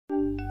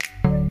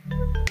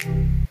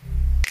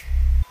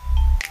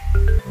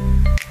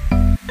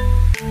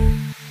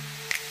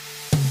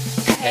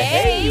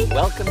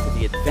welcome to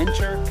the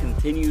Adventure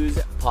Continues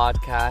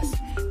podcast.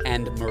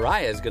 And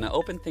Mariah is going to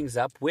open things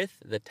up with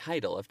the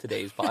title of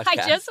today's podcast.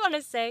 I just want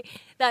to say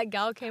that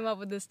gal came up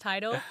with this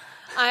title.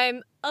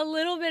 I'm a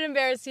little bit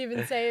embarrassed to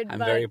even say it. I'm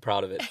very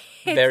proud of it.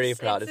 Very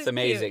proud. It's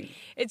amazing. Cute.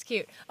 It's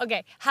cute.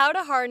 Okay, how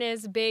to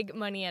harness big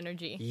money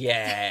energy.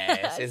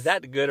 Yes. Is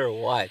that good or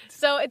what?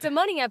 So it's a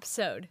money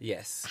episode.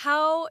 Yes.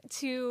 How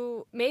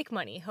to make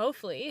money,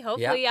 hopefully.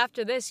 Hopefully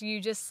after this,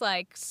 you just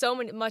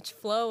much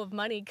flow of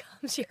money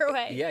comes your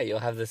way. Yeah, you'll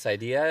have this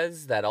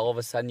ideas that all of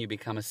a sudden you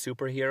become a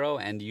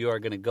superhero and you are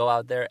going to go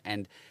out there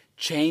and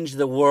change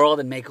the world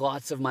and make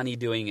lots of money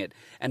doing it.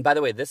 And by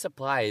the way, this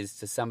applies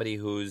to somebody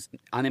who's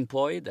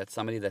unemployed, that's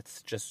somebody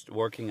that's just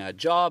working a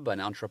job, an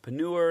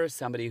entrepreneur,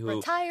 somebody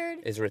who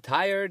is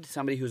retired,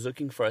 somebody who's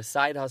looking for a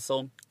side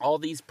hustle. All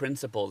these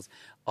principles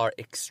are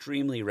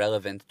extremely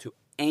relevant to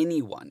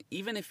anyone.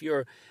 Even if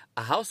you're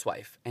a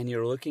housewife and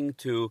you're looking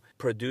to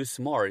produce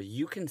more,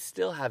 you can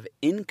still have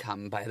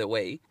income, by the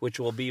way, which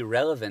will be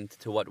relevant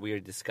to what we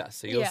discussed.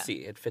 So you'll see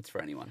it fits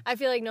for anyone. I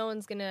feel like no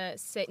one's going to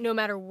say, no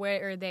matter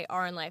where they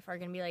are in life, are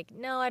going to be like,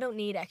 no, I don't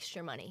need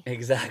extra money.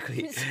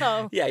 Exactly.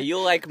 So yeah,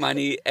 you'll like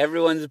money.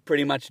 Everyone's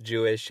pretty much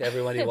Jewish.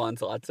 Everybody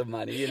wants lots of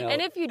money, you know.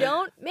 And if you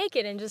don't, make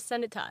it and just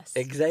send it to us.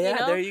 Exactly.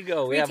 Yeah, there you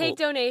go. We take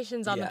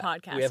donations on the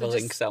podcast. We have a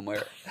link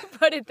somewhere.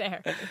 Put it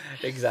there.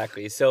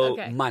 Exactly. So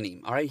money.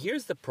 All right,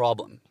 here's the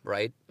problem,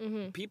 right?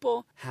 Mm-hmm.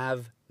 People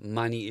have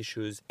money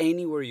issues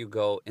anywhere you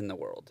go in the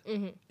world.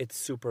 Mm-hmm. It's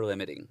super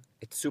limiting.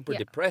 It's super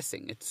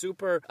depressing. It's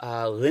super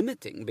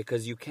limiting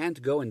because you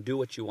can't go and do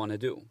what you want to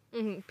do.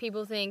 Mm-hmm.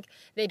 People think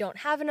they don't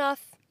have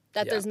enough,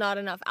 that there's not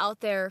enough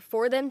out there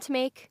for them to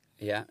make,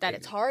 that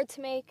it's hard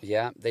to make.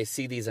 Yeah, they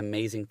see these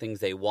amazing things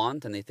they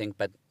want and they think,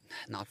 but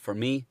not for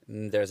me.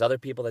 There's other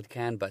people that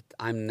can, but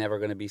I'm never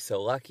going to be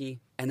so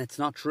lucky. And it's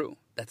not true.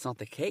 That's not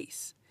the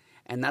case.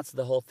 And that's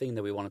the whole thing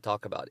that we want to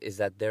talk about, is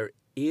that there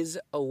is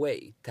a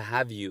way to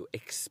have you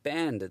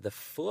expand the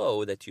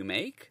flow that you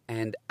make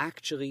and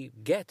actually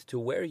get to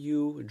where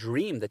you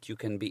dream that you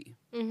can be.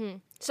 Mm-hmm.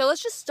 So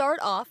let's just start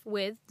off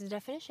with the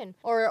definition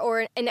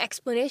or an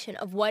explanation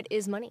of what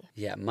is money.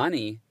 Yeah,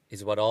 money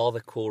is what all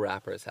the cool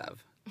rappers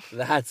have.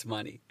 That's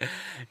money.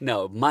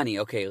 No, money.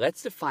 Okay,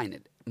 let's define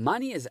it.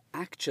 Money is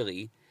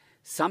actually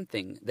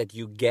something that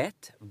you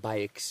get by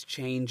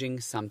exchanging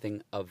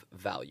something of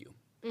value.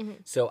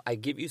 Mm-hmm. So I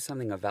give you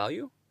something of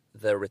value.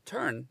 The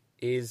return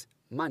is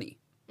money.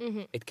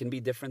 Mm-hmm. It can be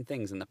different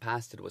things. In the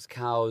past, it was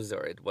cows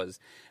or it was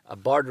a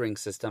bartering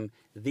system.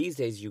 These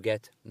days, you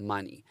get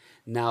money.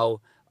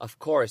 Now, of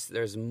course,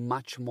 there's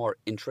much more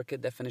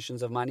intricate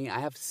definitions of money. I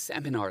have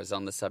seminars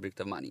on the subject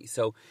of money.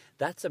 So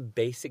that's a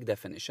basic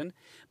definition.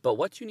 But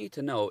what you need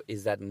to know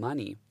is that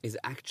money is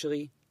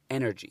actually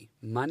energy.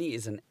 Money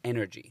is an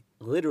energy.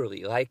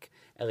 Literally, like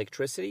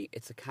electricity,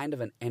 it's a kind of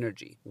an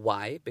energy.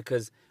 Why?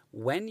 Because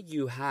when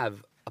you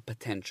have a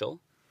potential,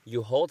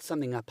 you hold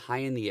something up high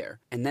in the air,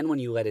 and then when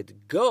you let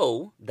it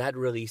go, that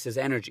releases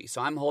energy.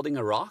 So I'm holding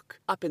a rock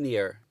up in the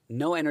air.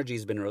 No energy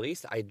has been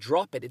released. I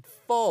drop it. It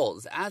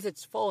falls. As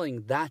it's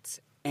falling,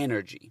 that's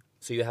energy.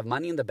 So you have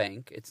money in the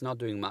bank. It's not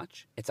doing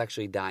much. It's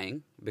actually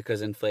dying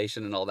because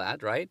inflation and all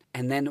that, right?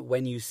 And then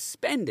when you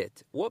spend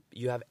it,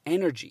 you have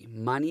energy.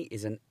 Money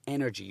is an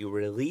energy. You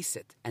release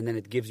it, and then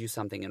it gives you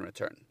something in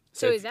return.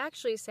 So he's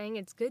actually saying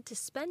it's good to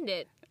spend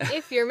it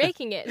if you're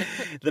making it.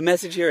 The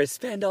message here is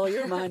spend all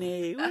your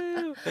money,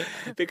 woo,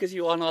 because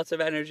you want lots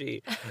of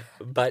energy.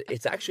 But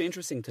it's actually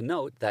interesting to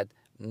note that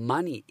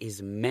money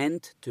is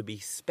meant to be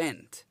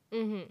spent.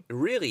 Mm-hmm.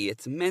 Really,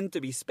 it's meant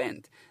to be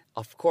spent.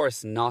 Of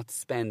course, not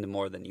spend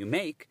more than you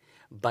make,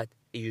 but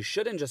you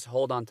shouldn't just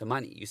hold on to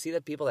money. You see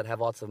that people that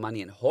have lots of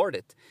money and hoard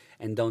it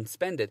and don't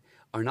spend it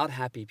are not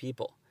happy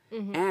people.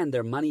 Mm-hmm. And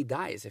their money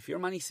dies. If your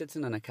money sits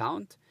in an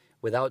account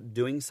without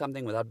doing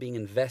something, without being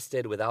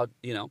invested, without,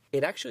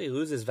 it actually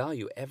loses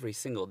value every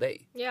single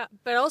day. Yeah,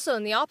 but also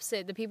in the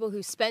opposite, the people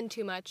who spend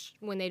too much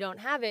when they don't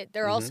have it,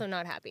 they're also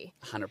not happy.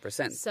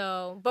 100%.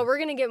 So, but we're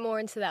going to get more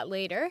into that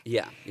later.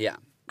 Yeah.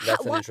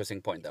 That's an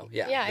interesting point, though.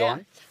 Yeah, go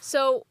on.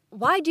 So,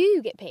 why do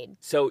you get paid?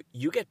 So,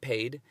 you get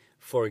paid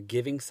for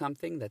giving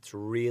something that's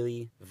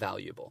really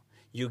valuable.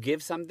 You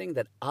give something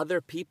that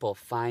other people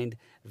find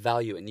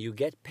value in. You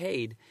get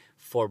paid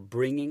for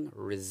bringing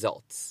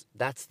results.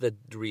 That's the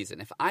reason.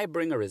 If I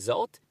bring a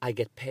result, I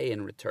get pay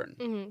in return.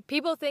 Mm-hmm.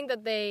 People think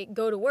that they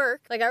go to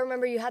work. Like I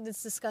remember you had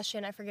this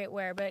discussion, I forget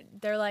where, but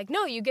they're like,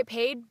 no, you get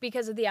paid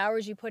because of the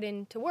hours you put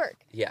into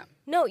work. Yeah.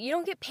 No, you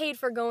don't get paid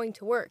for going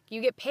to work.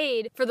 You get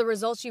paid for the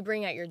results you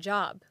bring at your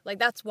job. Like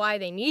that's why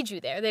they need you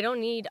there. They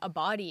don't need a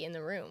body in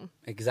the room.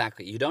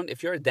 Exactly.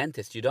 If you're a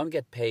dentist, you don't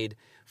get paid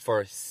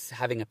for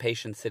having a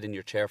patient sit in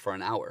your chair for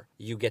an hour.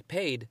 You get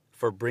paid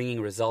for bringing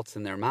results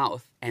in their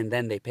mouth, and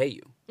then they pay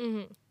you.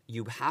 Mm-hmm.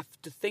 You have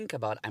to think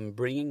about, I'm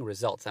bringing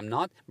results. I'm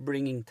not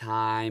bringing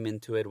time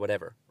into it,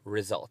 whatever.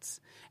 Results.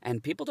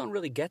 And people don't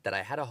really get that.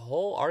 I had a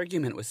whole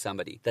argument with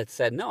somebody that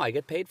said, no, I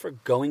get paid for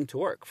going to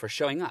work, for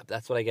showing up.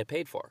 That's what I get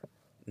paid for.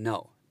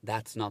 No,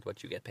 that's not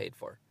what you get paid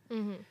for.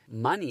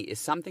 Money is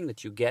something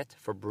that you get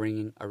for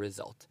bringing a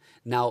result.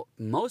 Now,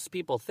 most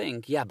people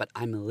think, yeah, but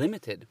I'm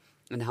limited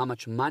in how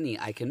much money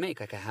I can make.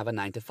 Like I have a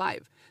 9 to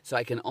 5, so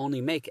I can only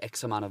make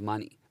X amount of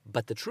money.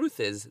 But the truth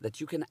is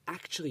that you can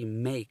actually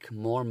make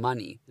more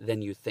money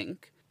than you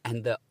think.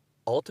 And the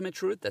ultimate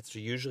truth that's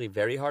usually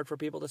very hard for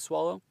people to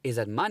swallow is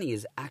that money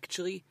is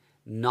actually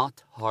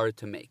not hard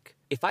to make.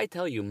 If I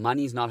tell you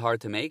money is not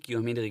hard to make, you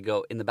immediately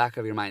go in the back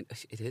of your mind,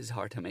 it is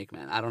hard to make,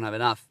 man. I don't have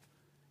enough.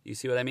 You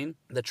see what I mean?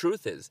 The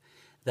truth is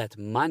that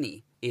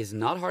money is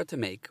not hard to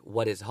make.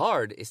 What is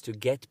hard is to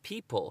get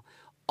people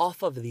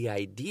off of the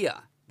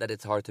idea that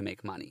it's hard to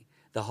make money.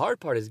 The hard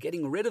part is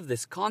getting rid of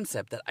this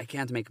concept that I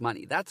can't make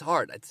money. That's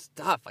hard. It's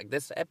tough. Like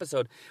this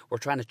episode, we're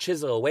trying to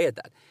chisel away at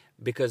that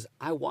because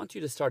I want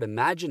you to start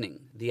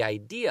imagining the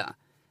idea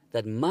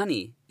that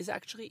money is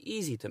actually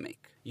easy to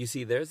make. You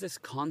see, there's this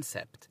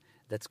concept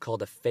that's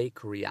called a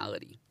fake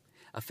reality.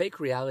 A fake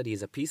reality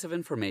is a piece of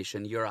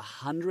information you're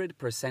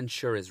 100%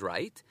 sure is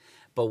right,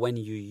 but when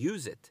you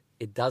use it,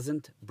 it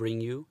doesn't bring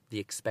you the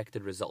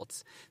expected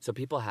results. So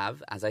people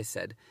have, as I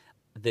said,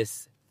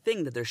 this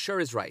thing that they're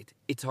sure is right.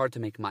 It's hard to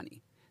make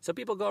money. So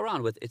people go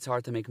around with it's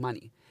hard to make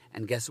money.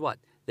 And guess what?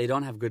 They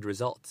don't have good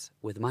results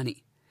with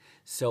money.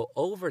 So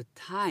over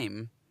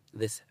time,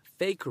 this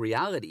fake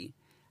reality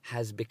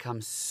has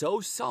become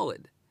so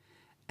solid.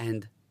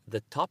 And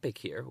the topic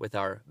here with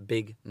our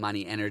Big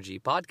Money Energy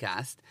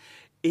podcast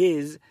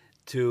is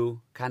to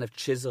kind of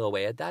chisel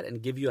away at that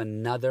and give you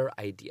another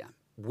idea.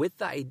 With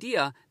the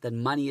idea that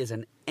money is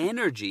an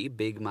energy,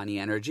 big money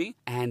energy,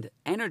 and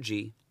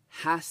energy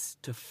has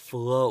to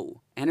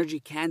flow. Energy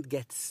can't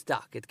get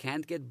stuck. It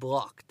can't get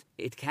blocked.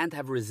 It can't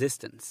have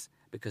resistance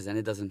because then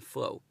it doesn't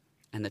flow.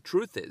 And the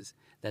truth is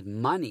that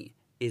money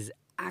is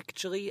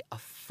actually a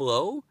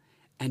flow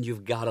and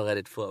you've got to let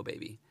it flow,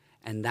 baby.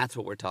 And that's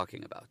what we're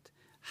talking about.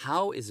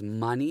 How is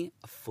money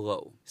a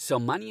flow? So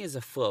money is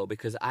a flow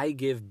because I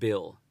give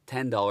Bill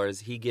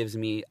 $10. He gives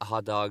me a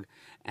hot dog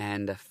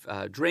and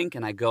a drink,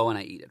 and I go and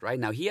I eat it, right?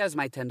 Now, he has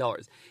my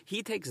 $10.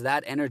 He takes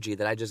that energy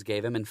that I just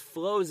gave him and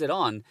flows it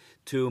on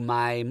to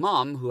my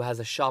mom, who has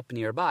a shop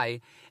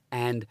nearby,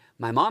 and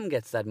my mom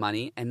gets that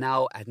money, and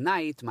now at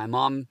night, my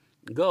mom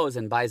goes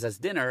and buys us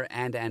dinner,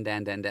 and.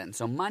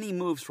 So money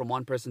moves from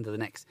one person to the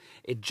next.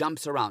 It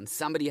jumps around.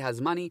 Somebody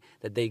has money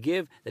that they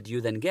give, that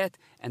you then get,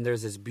 and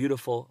there's this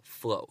beautiful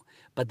flow.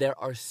 But there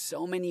are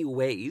so many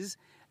ways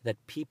that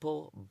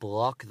people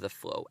block the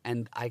flow.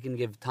 And I can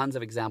give tons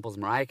of examples.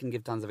 Mariah can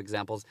give tons of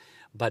examples.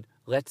 But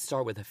let's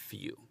start with a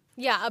few.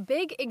 Yeah, a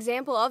big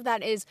example of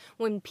that is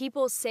when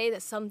people say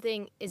that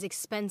something is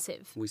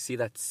expensive. We see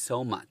that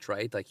so much,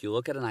 right? Like you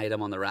look at an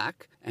item on the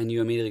rack and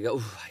you immediately go,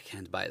 I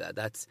can't buy that.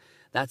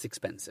 That's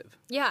expensive.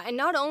 Yeah, and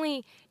not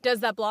only does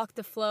that block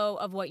the flow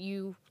of what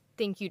you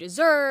think you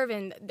deserve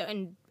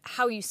and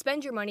how you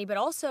spend your money, but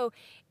also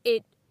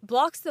it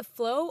blocks the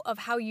flow of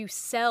how you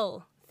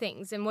sell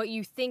things and what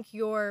you think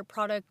your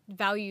product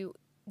value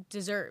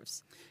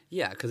deserves.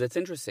 Yeah, because it's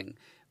interesting.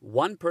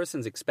 One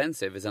person's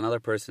expensive is another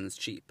person's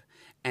cheap.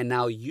 And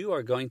now you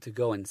are going to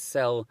go and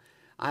sell,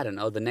 I don't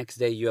know, the next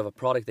day you have a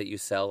product that you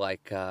sell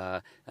like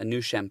a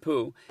new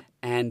shampoo,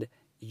 and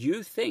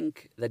you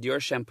think that your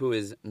shampoo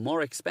is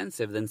more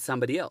expensive than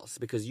somebody else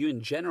because you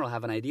in general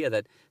have an idea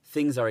that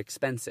things are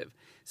expensive.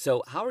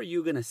 So how are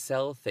you going to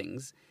sell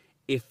things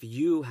if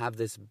you have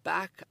this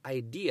back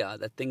idea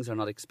that things are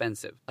not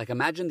expensive? Like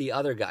imagine the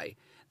other guy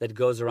that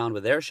goes around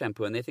with their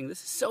shampoo and they think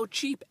this is so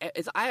cheap.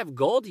 I have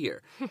gold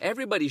here.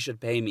 Everybody should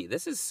pay me.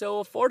 This is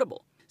so affordable.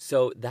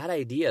 So that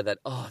idea that,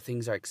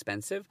 things are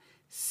expensive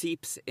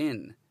seeps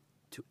in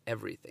to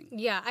everything.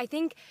 Yeah, I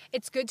think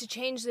it's good to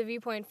change the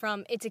viewpoint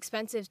from it's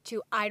expensive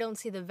to I don't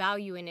see the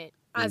value in it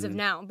as of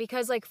now.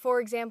 Because like, for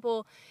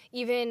example,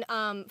 even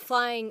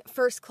flying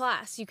first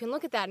class, you can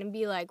look at that and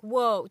be like,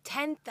 whoa,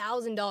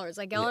 $10,000.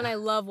 Like Ellen and I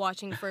love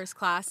watching first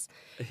class,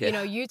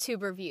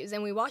 YouTube reviews.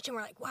 And we watch and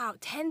we're like, wow,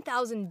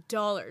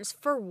 $10,000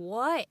 for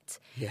what?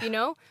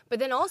 Yeah. But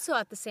then also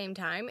at the same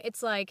time,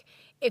 it's like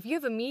if you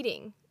have a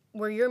meeting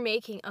where you're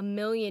making $1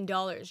 million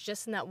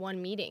just in that one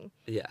meeting.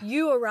 Yeah.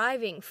 You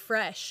arriving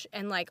fresh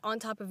and like on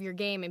top of your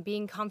game and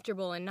being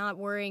comfortable and not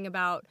worrying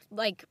about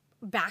like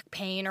back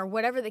pain or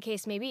whatever the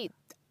case may be.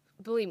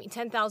 Believe me,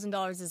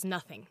 $10,000 is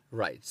nothing.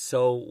 Right.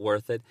 So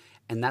worth it.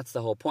 And that's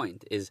the whole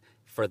point is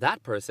for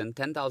that person,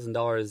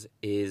 $10,000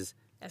 is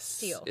a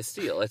steal.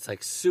 It's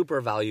like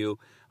super value.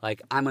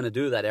 Like I'm going to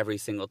do that every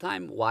single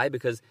time. Why?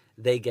 Because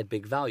they get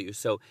big value.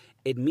 So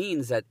it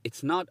means that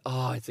it's not,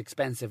 it's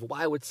expensive.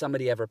 Why would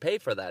somebody ever pay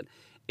for that?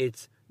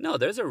 No,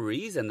 there's a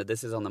reason that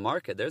this is on the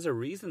market. There's a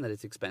reason that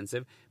it's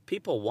expensive.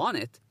 People want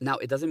it. Now,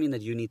 it doesn't mean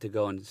that you need to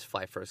go and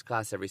fly first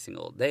class every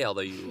single day,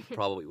 although you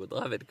probably would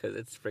love it because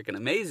it's freaking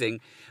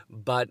amazing.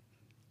 But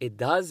it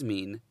does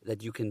mean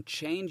that you can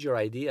change your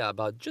idea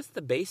about just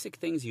the basic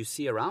things you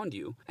see around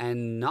you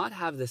and not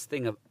have this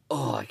thing of,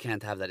 I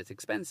can't have that, it's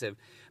expensive.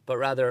 But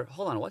rather,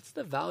 hold on, what's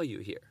the value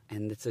here?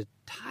 And it's a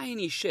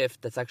tiny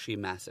shift that's actually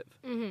massive.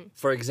 Mm-hmm.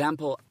 For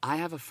example, I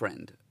have a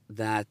friend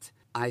that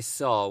I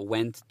saw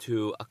went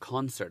to a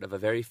concert of a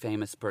very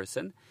famous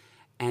person,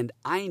 And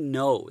I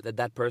know that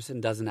that person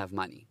doesn't have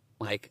money.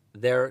 Like,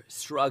 they're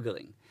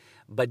struggling.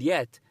 But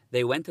yet,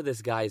 they went to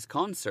this guy's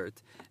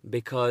concert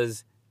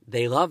because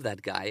they love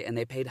that guy and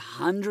they paid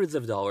hundreds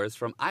of dollars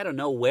from, I don't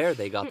know where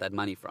they got that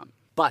money from.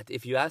 But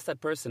if you ask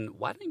that person,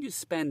 why don't you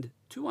spend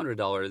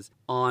 $200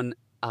 on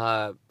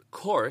a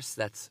course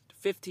that's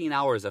 15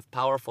 hours of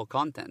powerful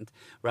content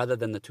rather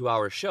than the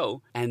 2-hour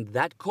show, and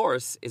that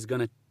course is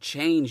going to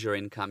change your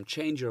income,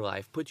 change your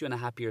life, put you in a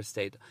happier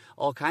state,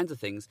 all kinds of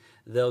things,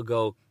 they'll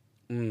go,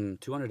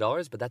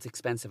 $200, but that's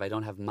expensive. I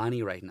don't have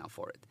money right now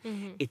for it.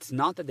 It's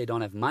not that they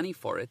don't have money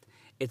for it.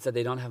 It's that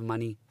they don't have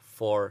money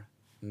for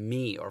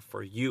me or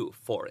for you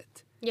for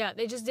it. Yeah,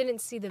 they just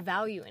didn't see the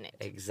value in it.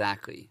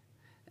 Exactly.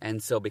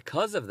 And so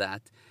because of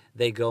that,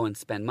 they go and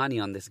spend money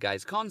on this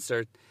guy's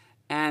concert,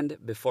 and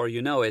before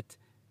you know it,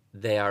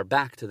 they are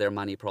back to their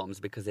money problems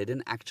because they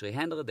didn't actually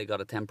handle it. They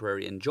got a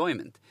temporary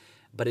enjoyment.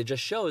 But it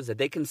just shows that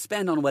they can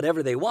spend on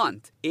whatever they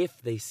want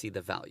if they see the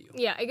value.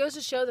 Yeah, it goes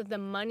to show that the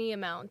money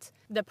amount,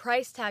 the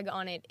price tag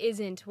on it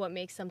isn't what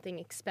makes something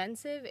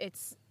expensive.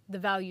 It's the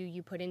value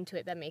you put into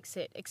it that makes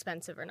it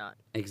expensive or not.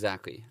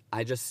 Exactly.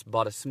 I just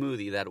bought a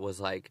smoothie that was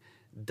like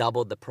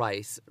doubled the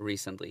price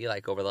recently,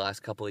 like over the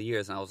last couple of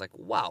years. And I was like,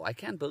 wow, I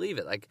can't believe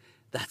it. Like,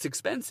 that's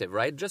expensive,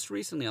 right? Just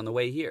recently on the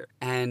way here.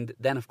 And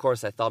then, of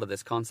course, I thought of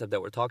this concept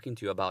that we're talking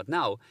to you about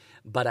now.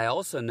 But I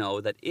also know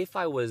that if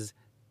I was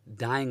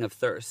dying of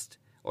thirst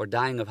or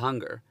dying of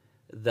hunger,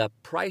 the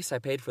price I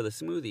paid for the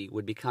smoothie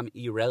would become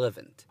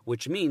irrelevant,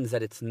 which means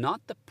that it's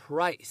not the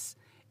price.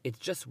 It's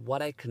just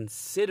what I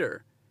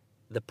consider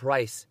the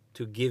price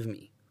to give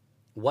me,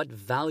 what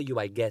value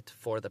I get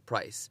for the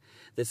price.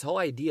 This whole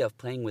idea of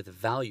playing with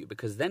value,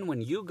 because then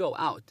when you go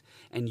out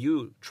and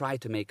you try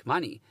to make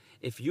money,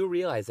 if you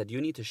realize that you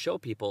need to show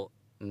people,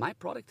 my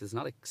product is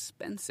not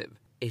expensive,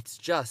 it's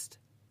just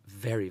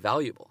very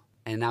valuable.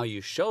 And now you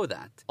show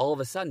that, all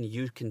of a sudden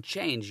you can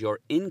change your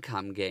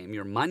income game,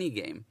 your money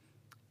game,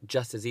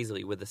 just as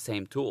easily with the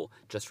same tool,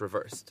 just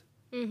reversed.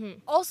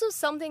 Also,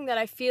 something that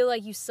I feel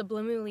like you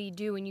subliminally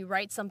do when you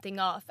write something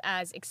off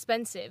as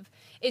expensive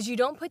is you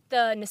don't put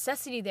the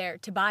necessity there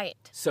to buy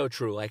it. So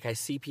true. Like, I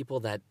see people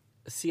that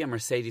see a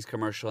Mercedes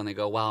commercial and they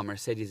go, wow,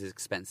 Mercedes is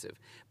expensive.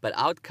 But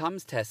out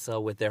comes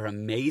Tesla with their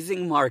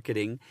amazing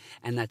marketing,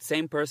 and that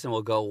same person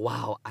will go,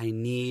 wow, I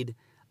need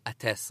a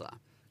Tesla.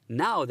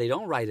 Now they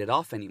don't write it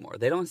off anymore.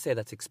 They don't say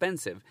that's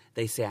expensive.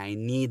 They say, I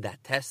need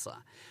that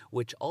Tesla,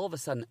 which all of a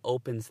sudden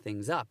opens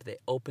things up. They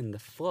open the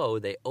flow.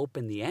 They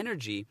open the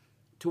energy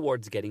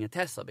towards getting a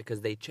Tesla because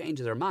they change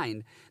their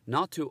mind,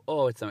 not to,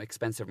 oh, it's an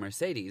expensive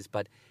Mercedes,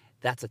 but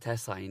that's a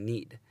Tesla I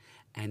need.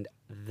 And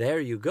there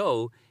you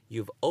go.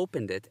 You've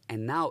opened it,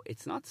 and now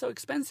it's not so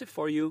expensive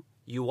for you.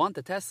 You want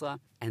the Tesla,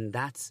 and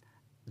that's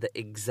the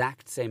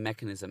exact same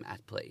mechanism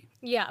at play.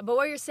 Yeah, but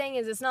what you're saying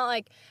is it's not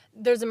like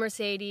there's a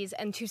Mercedes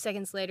and 2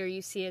 seconds later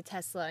you see a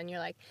Tesla and you're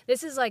like,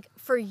 this is like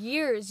for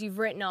years you've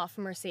written off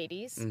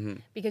Mercedes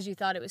because you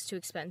thought it was too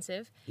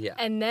expensive. Yeah.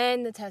 And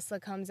then the Tesla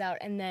comes out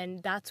and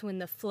then that's when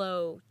the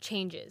flow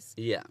changes.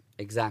 Yeah,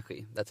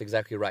 exactly. That's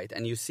exactly right.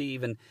 And you see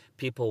even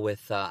people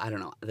with,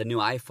 the new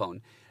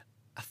iPhone.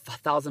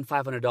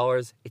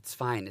 $1,500, it's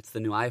fine. It's the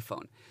new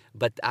iPhone.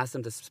 But ask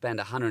them to spend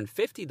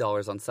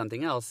 $150 on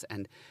something else,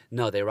 and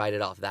no, they write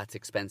it off. That's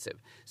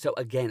expensive. So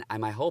again,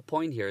 my whole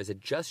point here is it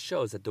just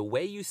shows that the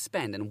way you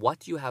spend and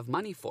what you have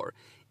money for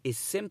is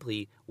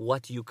simply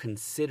what you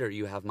consider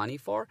you have money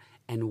for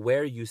and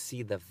where you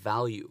see the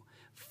value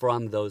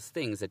from those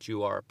things that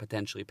you are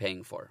potentially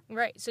paying for.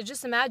 Right. So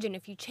just imagine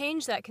if you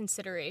change that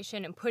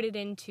consideration and put it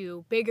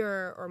into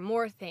bigger or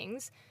more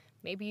things,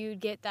 maybe you'd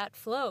get that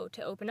flow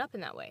to open up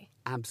in that way.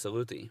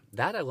 Absolutely.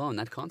 That alone,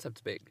 that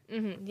concept's big.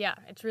 Yeah,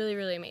 it's really,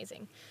 really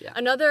amazing. Yeah.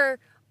 Another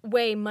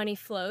way money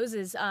flows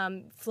is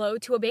flow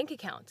to a bank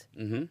account.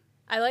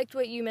 I liked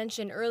what you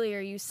mentioned earlier.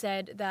 You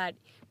said that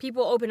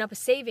people open up a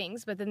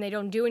savings, but then they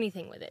don't do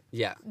anything with it.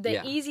 Yeah.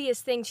 The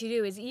easiest thing to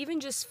do is even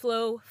just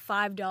flow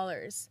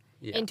 $5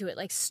 into it.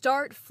 Like,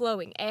 start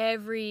flowing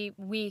every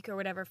week or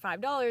whatever,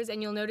 $5,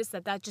 and you'll notice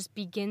that just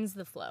begins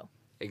the flow.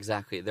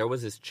 Exactly. There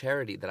was this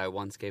charity that I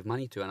once gave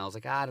money to, and I was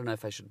like, I don't know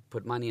if I should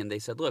put money. And they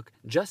said, look,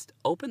 just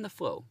open the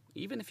flow,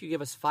 even if you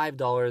give us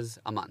 $5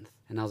 a month.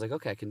 And I was like,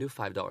 okay, I can do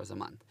 $5 a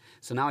month.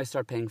 So now I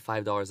start paying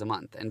 $5 a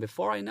month. And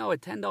before I know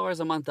it, $10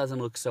 a month doesn't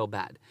look so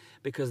bad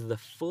because the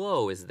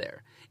flow is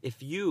there.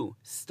 If you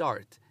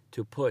start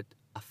to put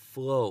a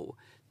flow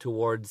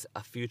towards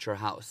a future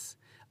house,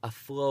 a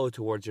flow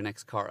towards your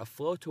next car, a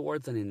flow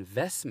towards an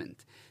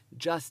investment,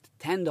 just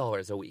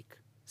 $10 a week,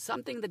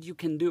 something that you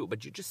can do,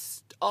 but you just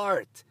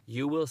start,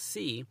 you will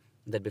see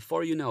that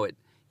before you know it,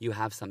 you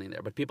have something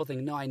there. But people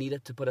think, no, I need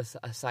it to put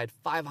aside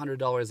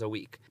 $500 a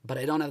week, but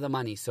I don't have the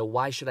money, so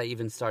why should I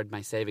even start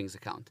my savings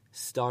account?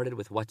 Start it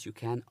with what you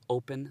can,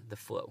 open the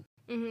flow.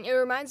 It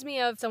reminds me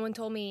of someone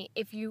told me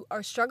if you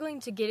are struggling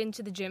to get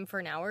into the gym for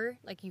an hour,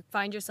 like you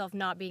find yourself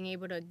not being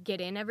able to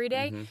get in every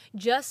day,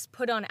 just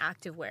put on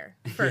activewear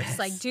first. Yes.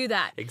 Like, do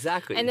that.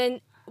 Exactly. And then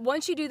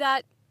once you do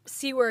that,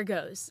 see where it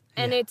goes.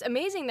 And it's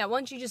amazing that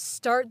once you just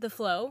start the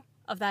flow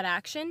of that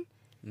action,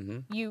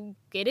 You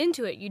get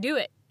into it, you do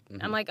it.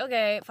 I'm like,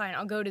 okay, fine,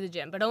 I'll go to the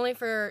gym, but only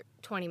for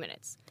 20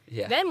 minutes.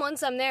 Yeah. Then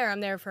once I'm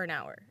there for an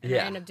hour, and I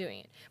end up doing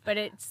it. But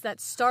it's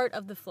that start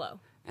of the flow.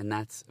 And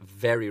that's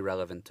very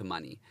relevant to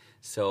money.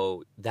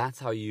 So that's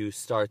how you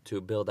start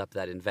to build up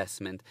that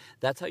investment.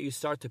 That's how you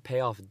start to pay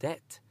off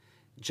debt.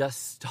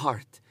 Just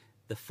start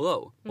the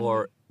flow,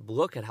 or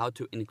look at how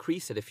to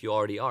increase it if you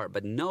already are.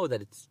 But know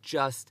that it's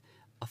just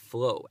a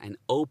flow, and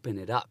open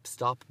it up.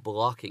 Stop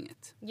blocking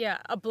it. Yeah,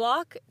 a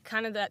block,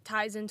 kind of that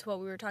ties into what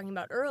we were talking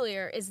about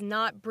earlier, is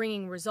not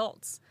bringing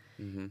results.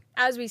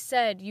 As we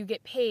said, you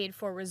get paid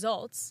for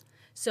results.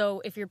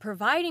 So if you're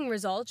providing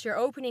results, you're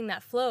opening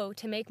that flow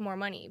to make more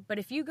money. But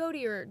if you go to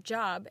your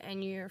job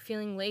and you're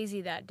feeling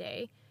lazy that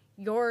day,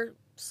 you're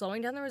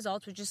slowing down the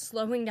results, which is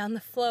slowing down the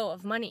flow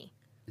of money.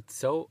 It's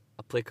so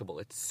applicable.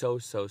 It's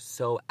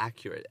so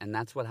accurate. And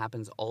that's what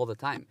happens all the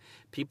time.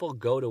 People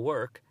go to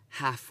work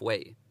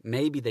halfway.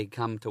 Maybe they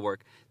come to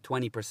work,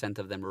 20%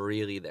 of them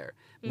really there.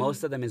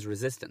 Most of them is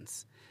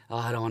resistance. Oh,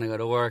 I don't want to go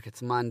to work.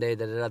 It's Monday.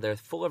 They're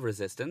full of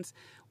resistance.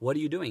 What are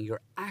you doing? You're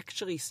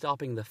actually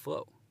stopping the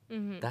flow.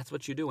 That's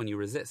what you do when you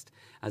resist.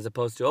 As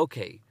opposed to,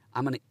 okay,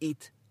 I'm going to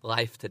eat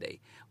life today.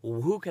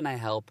 Who can I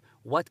help?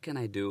 What can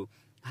I do?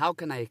 How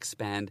can I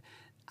expand?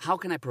 How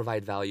can I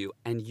provide value?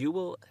 And you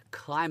will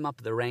climb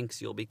up the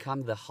ranks. You'll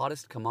become the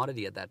hottest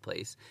commodity at that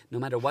place, no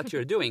matter what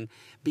you're doing,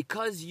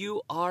 because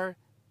you are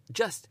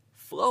just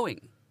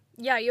flowing.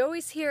 Yeah, you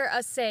always hear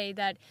us say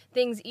that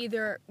things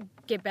either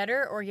get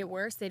better or get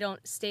worse. They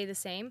don't stay the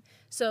same.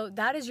 So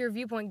that is your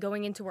viewpoint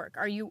going into work.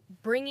 Are you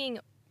bringing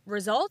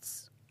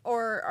results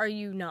or are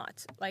you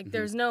not? Like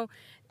there's no,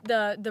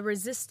 the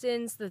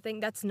resistance, the thing,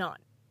 that's not.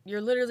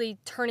 You're literally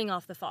turning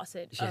off the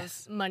faucet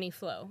of money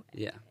flow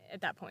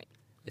at that point.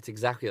 It's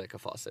exactly like a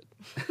faucet.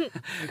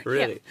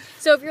 Really. Yeah.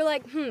 So if you're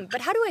like,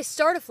 but how do I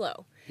start a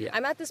flow? Yeah.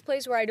 I'm at this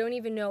place where I don't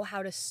even know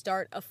how to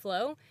start a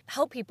flow.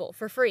 Help people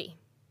for free.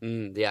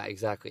 Yeah,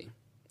 exactly.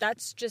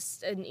 That's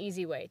just an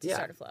easy way to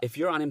start a flow. If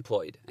you're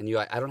unemployed and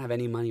I don't have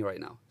any money right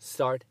now,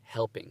 start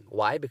helping.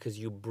 Why? Because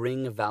you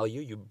bring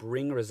value, you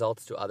bring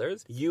results to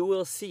others. You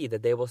will see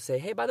that they will say,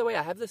 hey, by the way,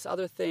 I have this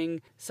other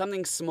thing,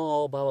 something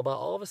small, blah, blah, blah.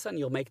 All of a sudden,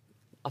 you'll make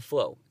a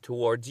flow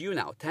towards you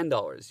now,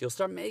 $10. You'll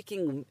start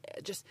making,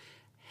 just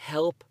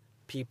help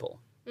people.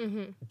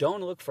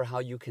 Don't look for how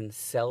you can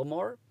sell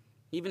more.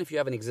 Even if you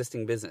have an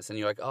existing business and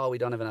you're like, oh, we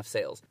don't have enough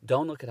sales.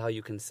 Don't look at how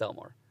you can sell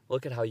more.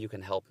 Look at how you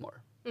can help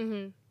more.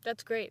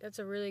 That's great. That's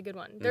a really good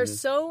one. There's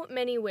so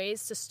many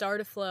ways to start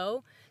a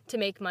flow to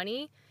make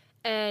money,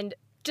 and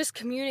just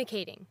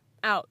communicating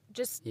out,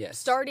 just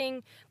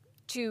starting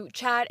to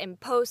chat and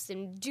post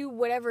and do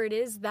whatever it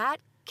is, that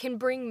can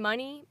bring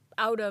money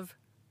out of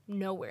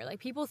nowhere. Like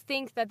people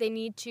think that they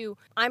need to,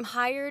 I'm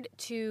hired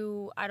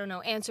to, I don't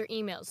know, answer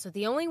emails. So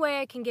the only way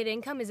I can get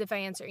income is if I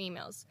answer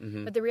emails.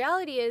 But the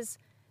reality is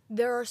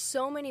there are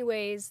so many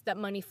ways that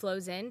money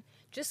flows in.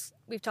 Just,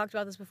 we've talked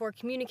about this before,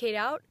 communicate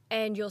out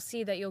and you'll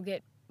see that you'll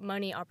get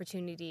money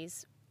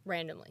opportunities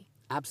randomly.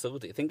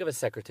 Absolutely. Think of a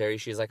secretary.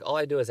 She's like, all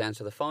I do is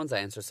answer the phones, I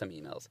answer some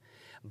emails.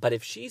 But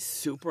if she's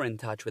super in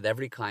touch with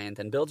every client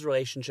and builds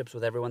relationships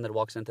with everyone that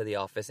walks into the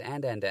office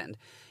and,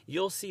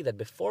 you'll see that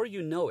before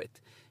you know it,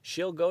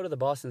 she'll go to the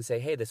boss and say,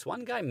 hey, this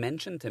one guy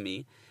mentioned to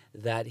me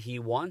that he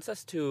wants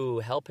us to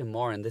help him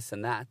more and this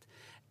and that.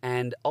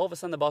 And all of a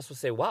sudden the boss will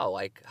say, wow,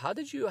 like, how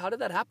did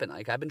that happen?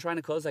 Like, I've been trying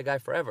to close that guy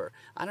forever.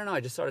 I don't know. I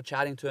just started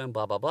chatting to him,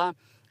 blah, blah, blah.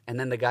 And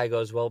then the guy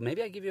goes, well,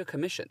 maybe I give you a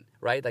commission,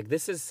 right? Like,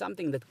 this is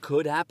something that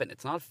could happen.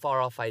 It's not a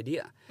far off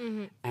idea.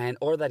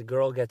 Or that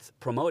girl gets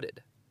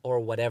promoted, or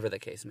whatever the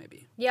case may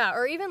be. Yeah,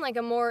 or even like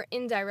a more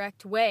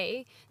indirect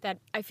way that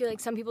I feel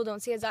like some people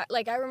don't see as,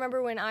 like, I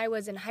remember when I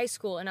was in high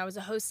school and I was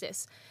a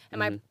hostess and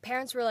my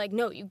parents were like,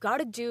 no, you got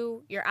to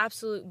do your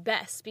absolute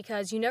best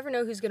because you never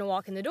know who's going to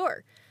walk in the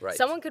door. Right.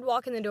 Someone could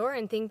walk in the door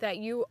and think that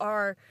you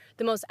are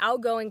the most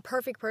outgoing,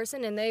 perfect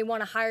person and they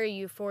want to hire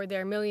you for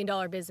their $1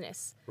 million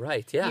business.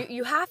 Right, yeah.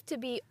 You have to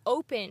be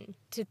open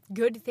to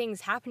good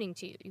things happening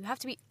to you. You have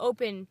to be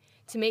open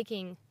to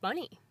making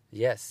money.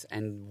 Yes,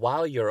 and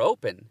while you're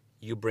open,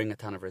 you bring a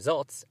ton of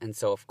results, and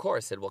so of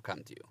course it will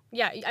come to you.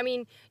 Yeah, I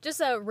mean, just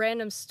a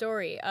random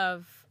story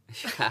of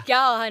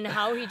Gal and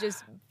how he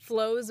just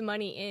flows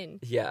money in.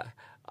 Yeah,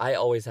 I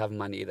always have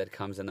money that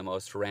comes in the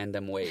most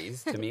random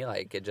ways to me,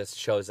 like it just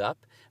shows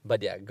up.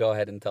 But yeah, go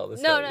ahead and tell the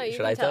story. No, you Should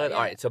can I tell it? yeah.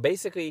 All right, so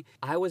basically,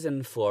 I was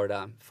in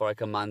Florida for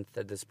like a month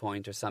at this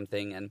point or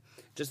something, and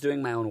just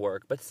doing my own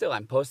work. But still,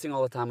 I'm posting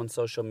all the time on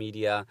social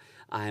media.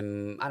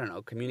 I'm, I don't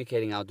know,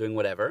 communicating out, doing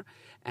whatever.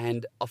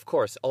 And of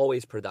course,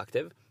 always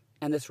productive.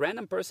 And this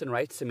random person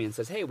writes to me and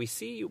says, hey, we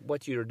see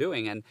what you're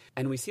doing,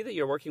 and we see that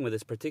you're working with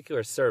this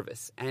particular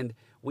service, and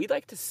we'd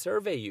like to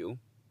survey you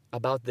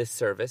about this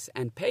service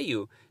and pay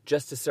you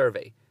just to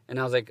survey. And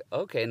I was like,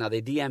 okay, now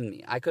they DM'd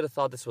me. I could have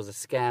thought this was a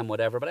scam,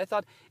 whatever, but I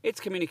thought, it's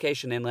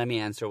communication and let me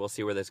answer. We'll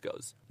see where this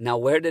goes. Now,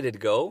 where did it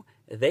go?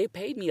 They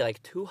paid me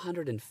like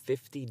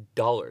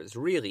 $250,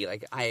 really.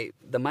 Like,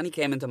 the money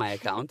came into my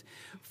account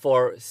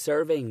for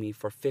surveying me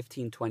for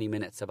 15, 20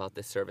 minutes about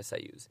this service I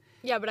use.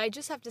 Yeah, but I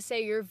just have to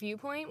say your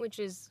viewpoint, which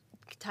is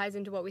ties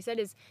into what we said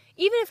is,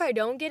 even if I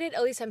don't get it,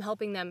 at least I'm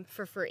helping them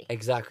for free.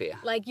 Exactly.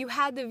 Like, you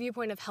had the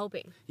viewpoint of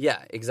helping.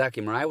 Yeah,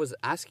 exactly. Mariah was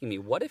asking me,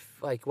 what if,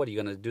 like, what are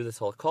you going to do this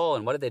whole call,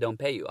 and what if they don't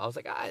pay you? I was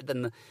like,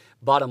 then the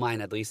bottom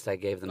line, at least I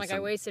gave them Like, I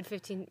wasted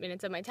 15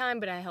 minutes of my time,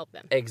 but I helped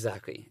them.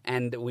 Exactly.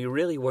 And we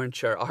really weren't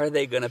sure, are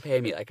they going to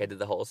pay me? Like, I did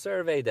the whole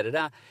survey,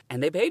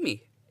 and they paid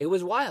me. It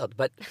was wild,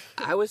 but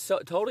I was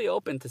totally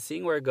open to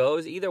seeing where it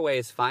goes. Either way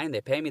is fine.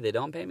 They pay me, they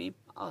don't pay me,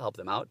 I'll help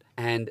them out.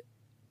 And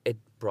it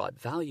brought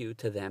value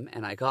to them,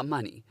 and I got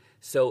money.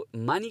 So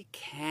money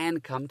can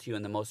come to you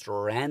in the most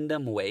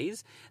random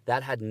ways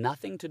that had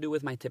nothing to do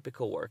with my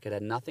typical work. It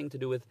had nothing to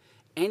do with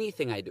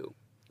anything I do.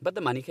 But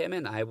the money came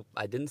in.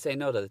 I didn't say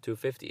no to the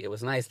 $250. It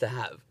was nice to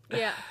have.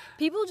 Yeah.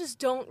 People just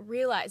don't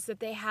realize that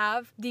they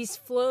have these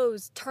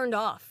flows turned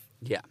off.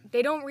 Yeah.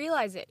 They don't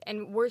realize it.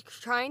 And we're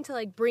trying to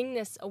like bring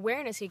this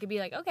awareness. So you could be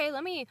like, okay,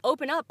 let me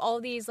open up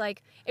all these,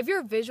 like, if you're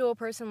a visual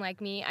person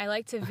like me, I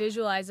like to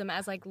visualize them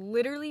as like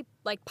literally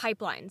like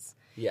pipelines.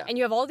 Yeah. And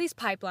you have all these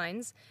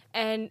pipelines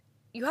and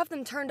you have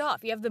them turned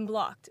off. You have them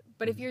blocked.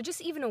 But if you're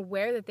just even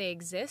aware that they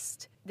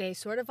exist, they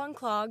sort of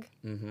unclog.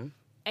 Mm-hmm.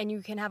 And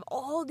you can have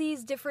all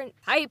these different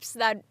pipes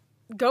that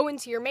go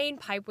into your main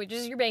pipe, which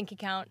is your bank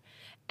account.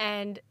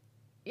 And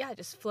yeah, it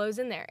just flows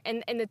in there.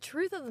 And the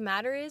truth of the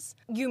matter is,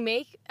 you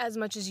make as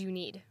much as you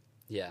need.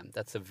 Yeah,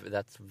 that's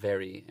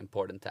very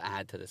important to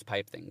add to this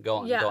pipe thing. Go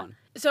on, yeah. go on.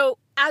 So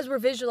as we're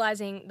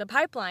visualizing the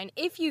pipeline,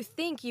 if you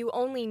think you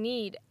only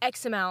need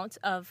X amount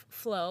of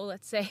flow,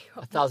 let's say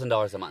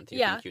 $1,000 a month, you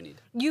think you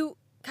need. You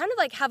kind of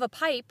like have a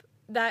pipe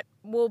that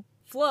will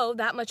flow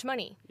that much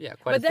money. Yeah,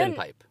 quite a thin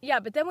pipe. Yeah,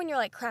 but then when you're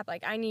like, crap,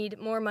 like I need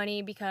more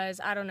money because,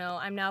 I don't know,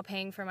 I'm now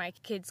paying for my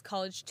kids'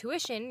 college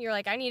tuition, you're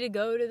like, I need to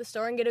go to the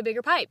store and get a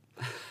bigger pipe.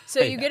 So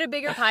you get a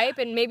bigger pipe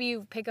and maybe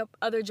you pick up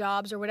other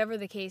jobs or whatever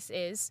the case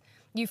is.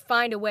 You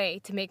find a way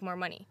to make more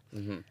money.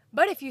 Mm-hmm.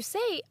 But if you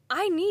say,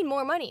 I need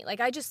more money, like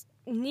I just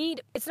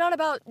need, it's not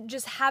about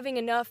just having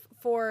enough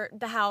for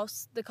the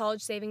house, the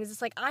college savings.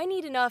 It's like, I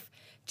need enough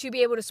to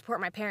be able to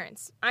support my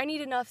parents. I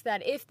need enough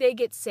that if they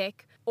get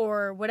sick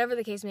or whatever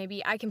the case may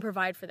be, I can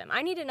provide for them.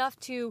 I need enough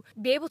to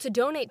be able to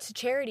donate to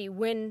charity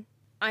when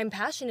I'm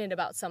passionate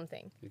about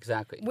something.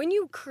 Exactly. When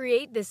you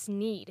create this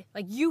need,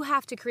 like you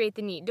have to create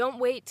the need. Don't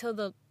wait till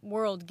the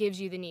world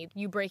gives you the need.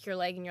 You break your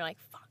leg and you're like,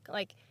 fuck,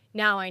 like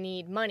now I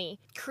need money.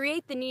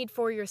 Create the need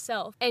for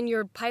yourself and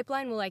your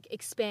pipeline will like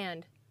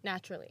expand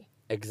naturally.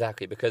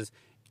 Exactly, because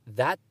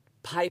that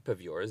pipe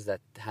of yours that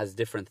has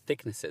different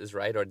thicknesses,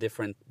 right, or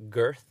different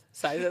girth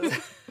sizes,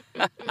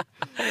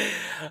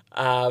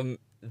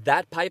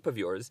 that pipe of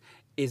yours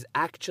is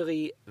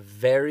actually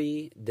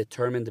very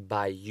determined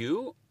by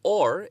you,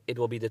 or it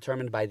will be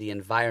determined by the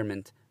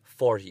environment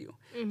for you.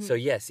 Mm-hmm. So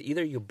yes,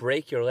 either you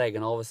break your leg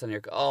and all of a sudden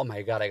you're, oh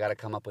my God, I got to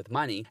come up with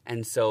money.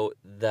 And so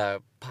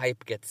the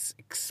pipe gets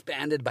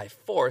expanded by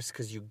force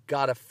because you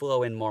got to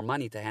flow in more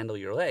money to handle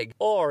your leg.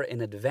 Or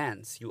in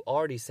advance, you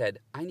already said,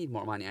 I need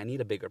more money. I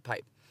need a bigger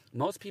pipe.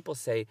 Most people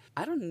say,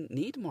 I don't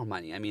need more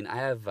money. I mean, I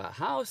have a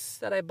house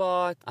that I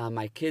bought.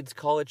 My kids'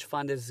 college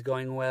fund is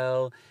going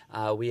well.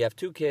 We have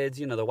 2 kids,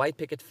 the white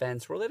picket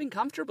fence. We're living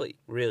comfortably.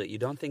 Really, you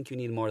don't think you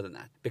need more than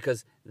that.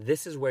 Because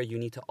this is where you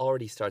need to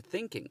already start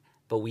thinking.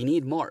 But we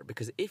need more.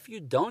 Because if you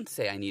don't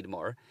say I need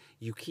more,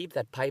 you keep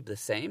that pipe the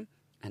same.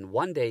 And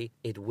one day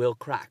it will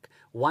crack.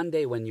 One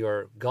day when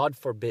God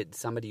forbid,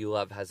 somebody you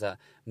love has a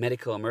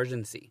medical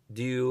emergency.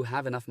 Do you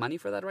have enough money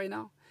for that right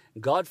now?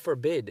 God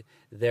forbid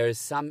there's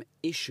some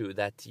issue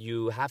that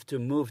you have to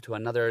move to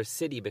another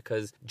city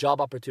because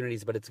job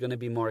opportunities, but it's going to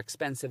be more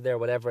expensive there,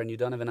 whatever, and you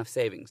don't have enough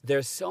savings.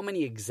 There's so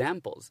many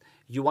examples.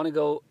 You want to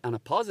go, on a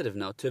positive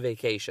note, to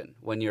vacation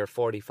when you're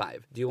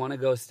 45. Do you want to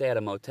go stay at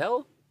a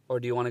motel? Or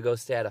do you want to go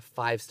stay at a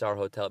 5-star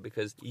hotel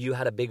because you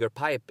had a bigger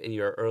pipe in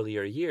your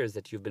earlier years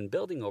that you've been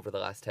building over the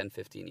last 10,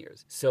 15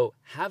 years? So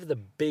have the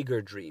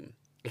bigger dream.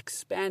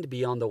 Expand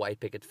beyond the white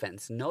picket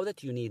fence. Know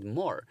that you need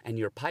more, and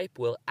your pipe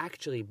will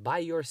actually by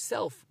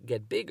yourself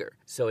get bigger,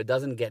 so it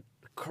doesn't get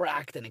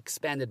cracked and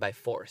expanded by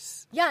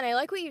force. Yeah, and I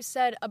like what you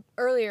said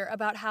earlier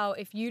about how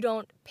if you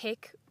don't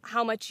pick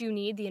how much you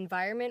need, the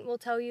environment will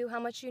tell you how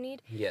much you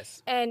need.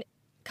 Yes. And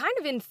kind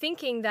of in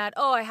thinking that,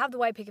 I have the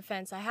white picket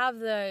fence, I have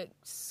the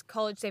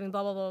college saving,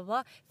 blah, blah, blah,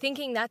 blah,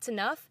 thinking that's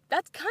enough,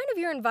 that's kind of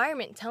your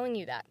environment telling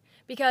you that.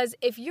 Because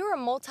if you're a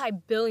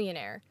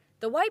multi-billionaire,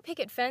 the white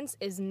picket fence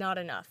is not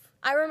enough.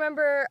 I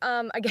remember,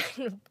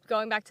 again,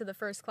 going back to the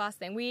first class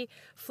thing, we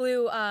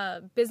flew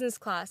business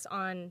class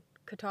on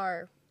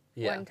Qatar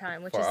one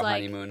time, which for is our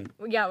like honeymoon.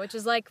 Yeah, which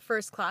is like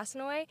first class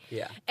in a way.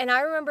 Yeah. And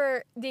I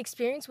remember the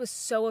experience was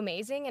so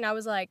amazing, and I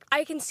was like,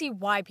 I can see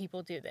why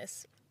people do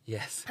this.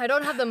 Yes. I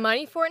don't have the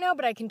money for it now,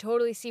 but I can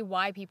totally see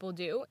why people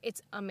do.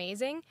 It's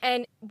amazing.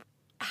 And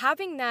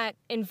having that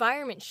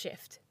environment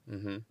shift,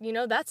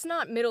 that's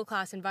not middle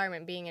class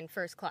environment being in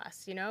first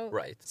class,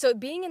 Right. So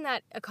being in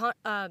that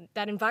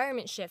that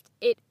environment shift,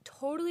 it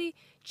totally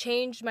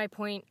changed my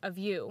point of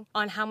view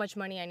on how much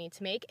money I need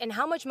to make and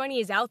how much money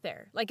is out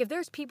there. Like, if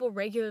there's people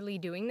regularly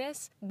doing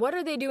this, what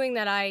are they doing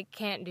that I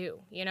can't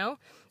do, you know?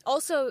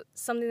 Also,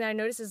 something that I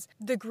noticed is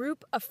the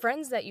group of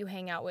friends that you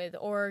hang out with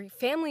or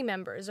family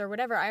members or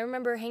whatever. I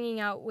remember hanging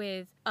out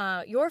with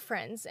your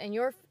friends and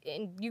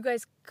you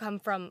guys come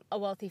from a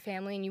wealthy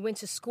family and you went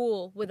to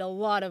school with a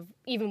lot of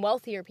even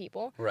wealthier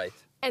people. Right.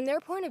 And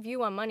their point of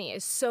view on money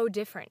is so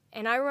different.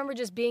 And I remember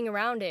just being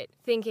around it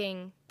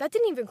thinking, that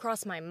didn't even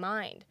cross my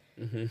mind.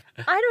 Mm-hmm.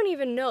 I don't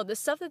even know. The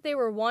stuff that they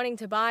were wanting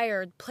to buy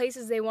or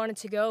places they wanted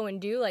to go and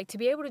do, like to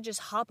be able to just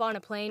hop on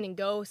a plane and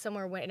go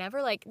somewhere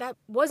whenever, like that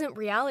wasn't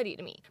reality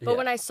to me. But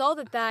when I saw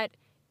that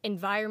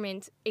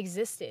environment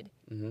existed,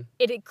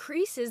 it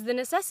increases the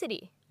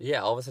necessity.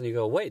 Yeah, all of a sudden you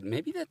go, wait,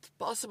 maybe that's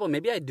possible.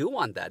 Maybe I do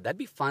want that. That'd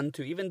be fun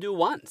to even do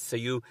once. So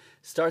you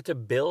start to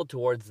build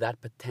towards that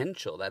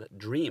potential, that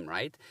dream,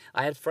 right?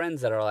 I had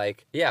friends that are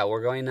like, yeah,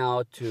 we're going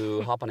now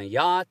to hop on a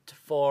yacht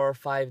for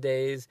 5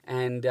 days.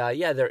 And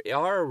yeah, there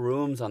are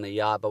rooms on the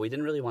yacht, but we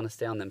didn't really want to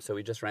stay on them. So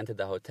we just rented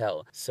the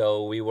hotel.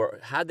 So we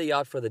had the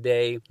yacht for the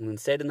day and then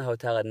stayed in the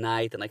hotel at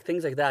night and like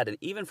things like that. And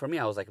even for me,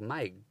 I was like,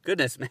 my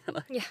goodness, man.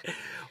 Like, Yeah.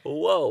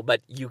 Whoa.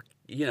 But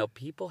you know,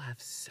 people have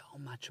so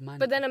much money.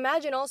 But then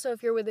imagine also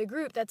if you're with a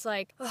group that's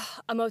like,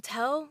 a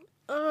motel?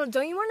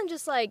 Don't you want to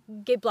just like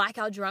get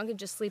blackout drunk and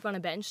just sleep on a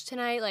bench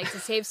tonight, like to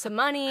save some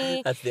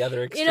money? That's the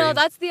other extreme. You know,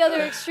 that's the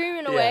other extreme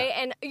in a Yeah. way.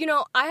 And, you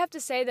know, I have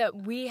to say that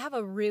we have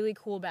a really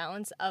cool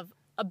balance of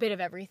a bit of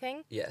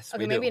everything. Yes,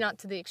 Okay, we maybe do. not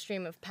to the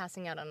extreme of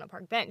passing out on a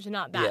park bench,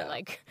 not that, Yeah,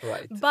 like.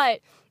 right.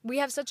 But we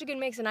have such a good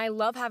mix, and I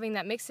love having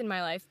that mix in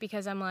my life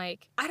because I'm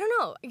like, I don't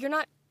know, you're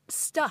not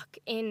stuck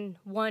in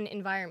one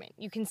environment.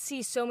 You can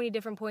see so many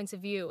different points of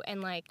view and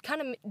like kind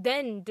of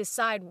then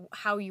decide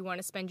how you want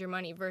to spend your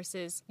money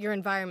versus your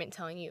environment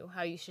telling you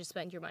how you should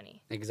spend your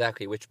money.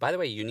 Exactly, which by the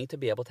way, you need to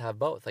be able to have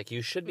both. Like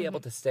you should be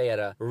able to stay at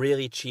a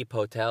really cheap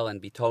hotel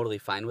and be totally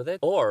fine with it,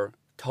 or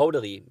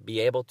totally be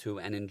able to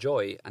and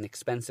enjoy an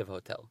expensive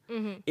hotel.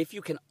 If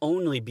you can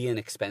only be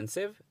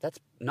inexpensive, that's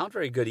not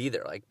very good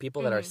either. Like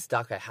people that are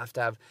stuck, I have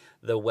to have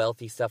the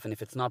wealthy stuff, and if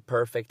it's not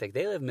perfect, like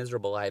they live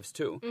miserable lives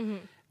too.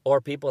 Or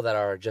people that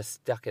are just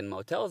stuck in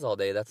motels all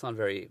day, that's not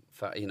very,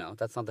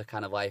 that's not the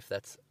kind of life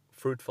that's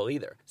fruitful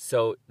either.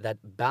 So that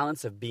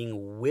balance of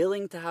being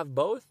willing to have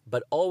both,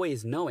 but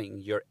always knowing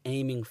you're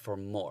aiming for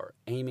more.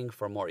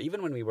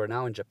 Even when we were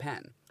now in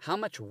Japan, how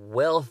much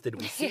wealth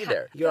did we see Yeah,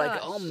 there? You're like,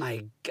 gosh. oh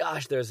my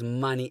gosh, there's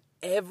money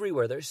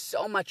everywhere. There's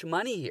so much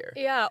money here.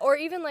 Yeah, or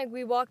even like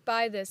we walked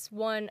by this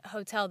one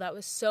hotel that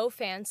was so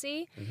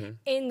fancy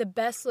in the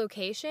best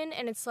location,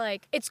 and it's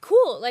like, it's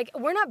cool. Like,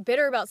 we're not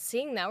bitter about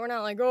seeing that. We're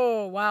not like,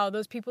 oh, wow,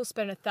 those people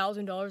spend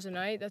 $1,000 a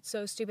night. That's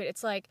so stupid.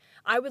 It's like,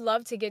 I would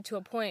love to get to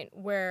a point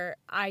where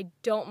I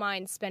don't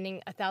mind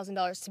spending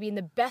 $1,000 to be in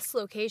the best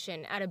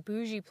location at a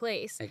bougie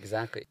place.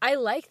 Exactly. I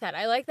like that.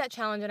 I like that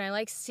challenge, and I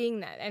like seeing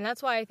that. And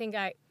that's why I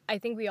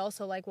think we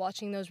also like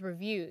watching those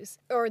reviews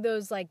or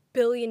those like $1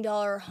 billion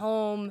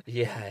home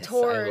Yes,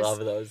 tours. I love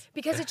those.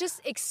 Because it just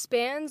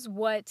expands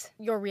what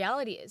your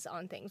reality is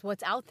on things,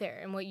 what's out there,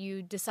 and what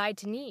you decide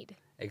to need.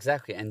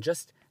 Exactly. And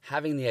just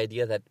having the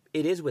idea that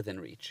it is within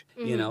reach.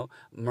 You know,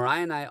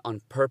 Mariah and I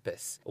on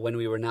purpose, when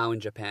we were now in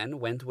Japan,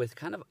 went with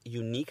kind of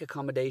unique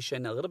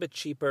accommodation, a little bit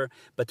cheaper,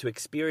 but to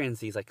experience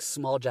these like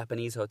small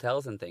Japanese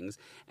hotels and things.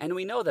 And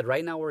we know that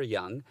right now we're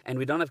young and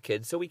we don't have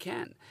kids, so we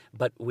can.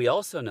 But we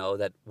also know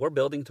that we're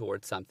building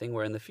towards something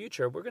where in the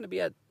future we're going to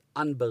be at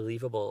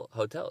unbelievable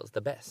hotels,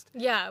 the best.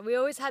 Yeah, we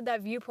always had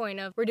that viewpoint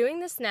of we're doing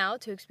this now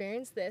to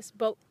experience this,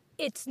 but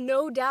it's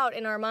no doubt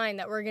in our mind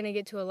that we're going to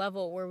get to a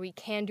level where we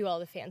can do all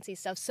the fancy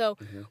stuff. So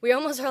we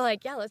almost are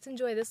like, yeah, let's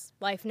enjoy this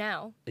life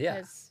now. Yeah.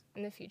 Because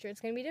in the future, it's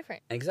going to be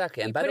different.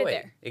 Exactly. And You by put the it way,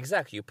 there.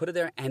 exactly, you put it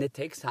there and it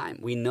takes time.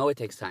 We know it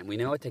takes time. We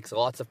know it takes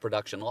lots of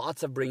production,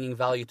 lots of bringing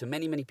value to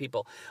many, many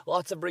people,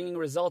 lots of bringing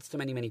results to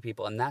many, many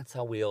people. And that's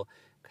how we'll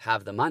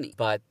have the money.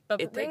 But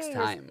it takes bringing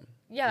time.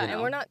 Yeah, you know?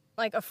 and we're not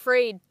like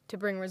afraid to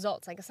bring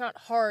results. Like, it's not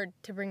hard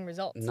to bring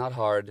results. Not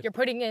hard. You're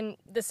putting in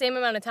the same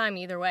amount of time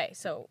either way.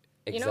 So,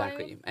 you know what I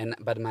Exactly. mean?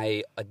 But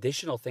my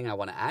additional thing I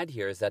want to add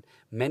here is that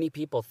many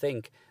people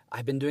think,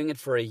 I've been doing it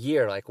for a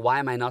year. Like, why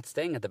am I not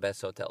staying at the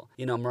best hotel?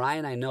 You know, Mariah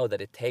and I know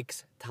that it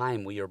takes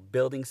time. We are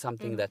building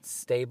something that's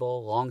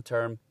stable,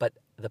 long-term. But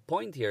the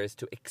point here is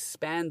to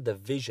expand the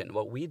vision.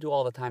 What we do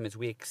all the time is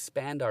we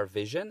expand our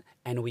vision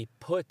and we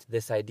put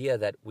this idea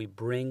that we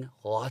bring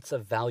lots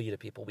of value to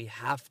people. We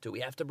have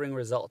to bring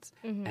results.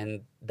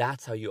 And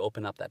that's how you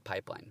open up that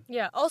pipeline.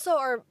 Yeah. Also,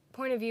 our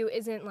point of view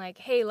isn't like,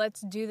 hey,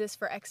 let's do this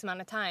for X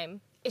amount of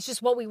time. It's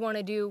just what we want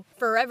to do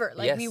forever.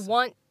 Like, we Yes.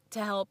 want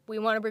to help. We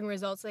want to bring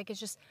results. Like, it's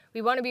just,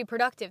 we want to be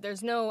productive.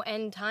 There's no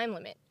end time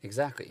limit.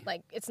 Exactly.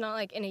 Like, it's not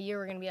like in a year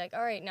we're going to be like,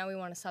 all right, now we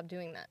want to stop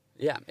doing that.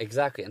 Yeah,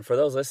 exactly. And for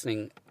those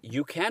listening,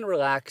 you can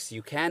relax,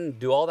 you can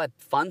do all that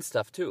fun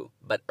stuff too,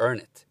 but earn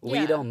it. We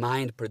Yeah. don't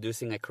mind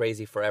producing like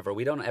crazy forever.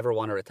 We don't ever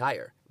want to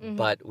retire,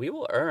 but we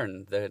will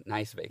earn the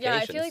nice vacations Yeah,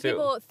 I feel like too.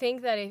 people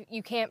think that if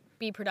you can't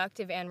be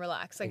productive and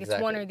relax. Like it's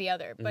one Exactly. or the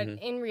other. But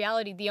in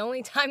reality, the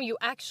only time you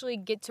actually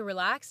get to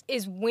relax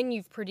is when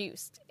you've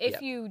produced. If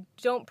Yep. you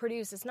don't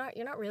produce,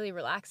 you're not really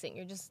relaxing.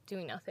 You're just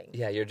doing nothing.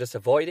 Yeah, you're just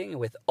avoiding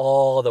with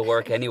all the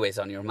work anyways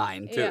on your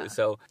mind too. Yeah.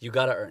 So you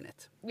got to earn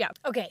it. Yeah.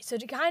 Okay, so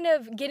to kind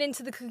of get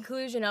into the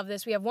conclusion of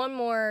this, we have one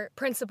more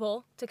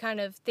principle to kind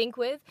of think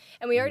with,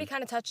 and we already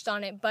kind of touched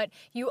on it, but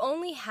you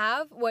only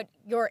have what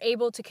you're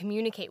able to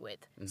communicate with.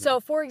 So,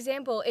 for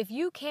example, if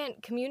you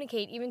can't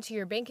communicate even to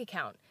your bank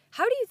account,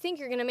 how do you think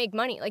you're going to make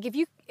money? Like if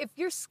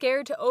you're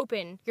scared to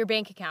open your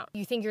bank account,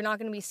 you think you're not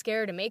going to be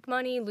scared to make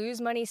money,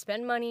 lose money,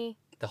 spend money?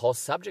 The whole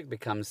subject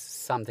becomes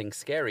something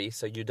scary,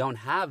 so you don't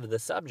have the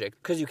subject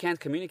because you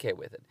can't communicate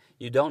with it.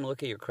 You don't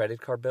look at your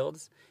credit card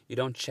bills. You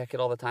don't check it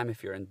all the time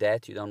if you're in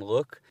debt. You don't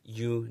look.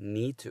 You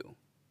need to,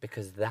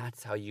 because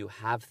that's how you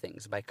have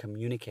things, by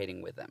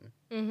communicating with them.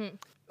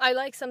 I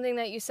like something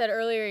that you said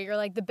earlier. You're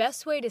like, the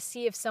best way to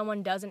see if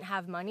someone doesn't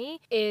have money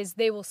is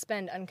they will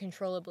spend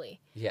uncontrollably.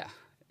 Yeah,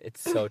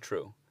 it's so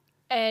true.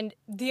 And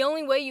the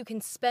only way you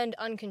can spend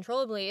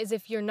uncontrollably is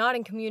if you're not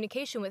in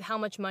communication with how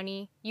much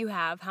money you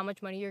have, how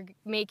much money you're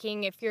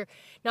making, if you're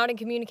not in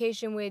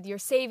communication with your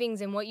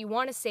savings and what you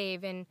want to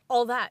save and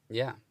all that.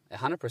 Yeah,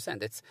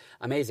 100%. It's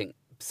amazing.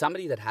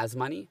 Somebody that has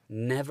money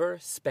never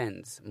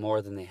spends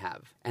more than they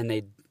have. And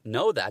they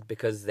know that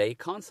because they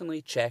constantly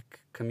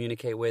check,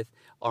 communicate with,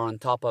 are on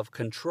top of,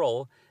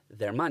 control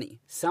their money.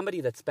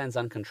 Somebody that spends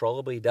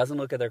uncontrollably, doesn't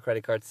look at their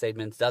credit card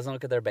statements, doesn't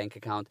look at their bank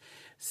account,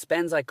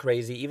 spends like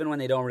crazy even when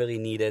they don't really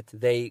need it.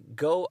 They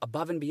go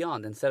above and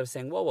beyond instead of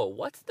saying, whoa,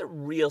 what's the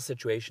real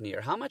situation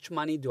here? How much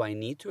money do I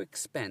need to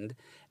expend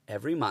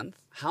every month?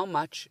 How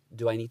much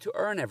do I need to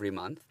earn every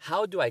month?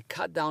 How do I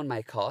cut down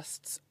my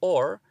costs?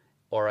 Or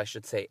I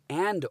should say,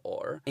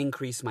 or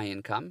increase my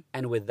income.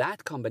 And with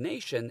that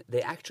combination,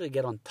 they actually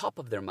get on top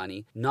of their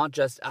money, not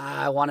just,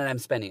 I want it, I'm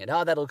spending it.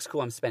 Oh, that looks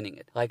cool, I'm spending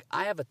it. Like,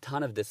 I have a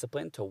ton of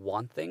discipline to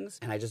want things,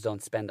 and I just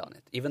don't spend on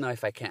it, even though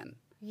if I can.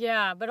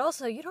 Yeah, but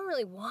also you don't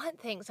really want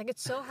things. Like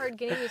it's so hard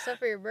getting you stuff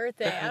for your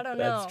birthday. I don't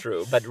know. That's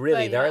true. But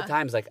really, But there yeah, are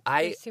times like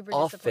I you're super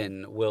often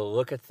disciplined. will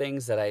look at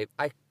things that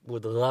I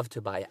would love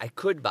to buy. I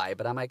could buy,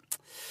 but I'm like,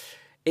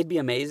 it'd be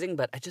amazing,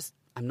 but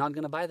I'm not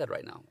going to buy that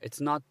right now. It's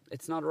not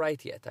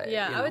right yet.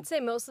 I would say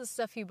most of the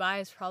stuff you buy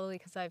is probably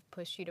because I've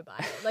pushed you to buy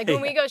it. Like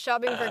when we go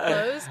shopping for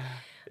clothes,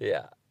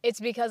 Yeah. it's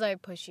because I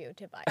push you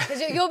to buy it.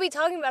 Because you'll be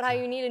talking about how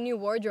you need a new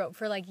wardrobe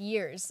for like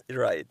years.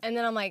 Right. And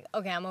then I'm like,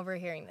 okay, I'm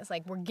overhearing this.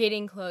 Like, we're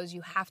getting clothes.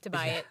 You have to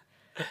buy it.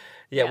 Yeah,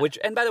 Yeah. which,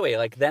 and by the way,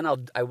 like then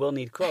I will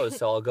need clothes,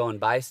 so I'll go and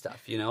buy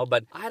stuff,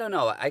 But I don't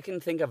know. I can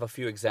think of a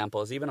few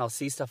examples. Even I'll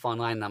see stuff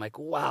online and I'm like,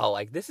 wow,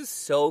 like this is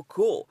so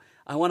cool.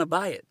 I want to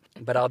buy it.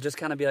 But I'll just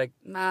kind of be like,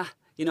 nah.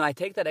 I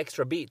take that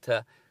extra beat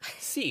to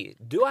see,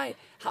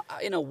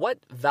 what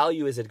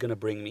value is it going to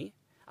bring me?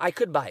 I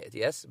could buy it,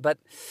 yes, but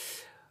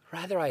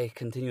rather I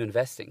continue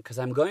investing because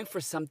I'm going for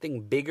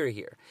something bigger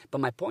here. But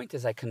my point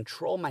is I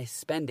control my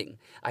spending.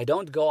 I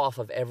don't go off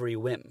of every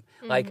whim.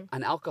 Like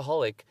an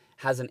alcoholic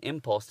has an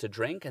impulse to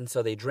drink, and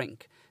so they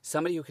drink.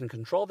 Somebody who can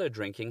control their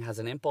drinking has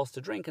an impulse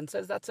to drink and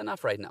says that's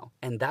enough right now.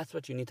 And that's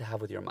what you need to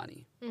have with your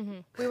money.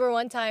 We were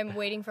one time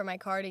waiting for my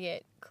car to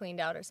get cleaned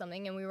out or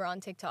something, and we were on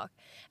TikTok.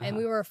 And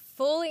we were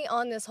fully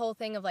on this whole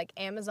thing of like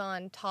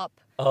Amazon top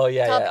Oh,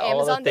 yeah, top yeah. All the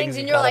Amazon things,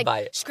 you and you're gotta like, buy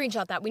it.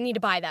 screenshot that. We need to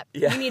buy that.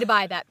 Yeah. We need to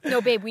buy that.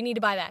 No, babe, we need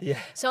to buy that. Yeah.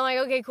 So I'm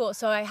like, okay, cool.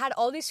 So I had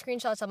all these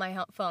screenshots on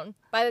my phone.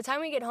 By the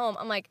time we get home,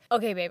 I'm like,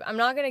 okay, babe, I'm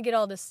not gonna get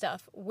all this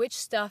stuff. Which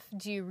stuff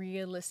do you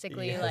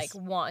realistically Yes. like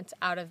want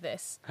out of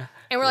this?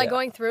 And we're like Yeah.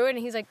 going through it, and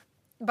he's like,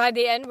 by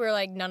the end, we're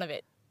like, none of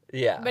it.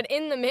 Yeah. But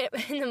in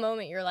the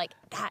moment, you're like,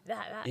 that.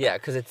 Yeah,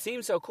 because it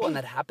seems so cool, and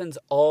that happens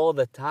all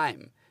the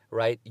time,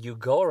 right? You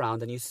go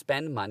around and you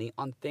spend money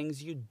on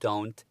things you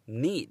don't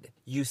need.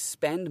 You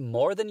spend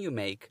more than you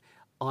make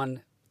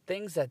on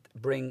things that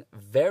bring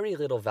very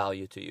little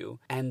value to you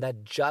and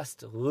that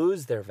just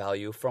lose their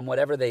value from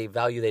whatever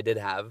value they did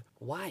have.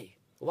 Why?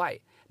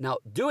 Now,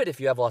 do it if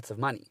you have lots of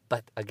money.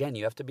 But again,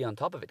 you have to be on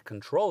top of it.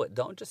 Control it.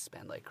 Don't just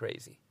spend like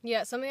crazy.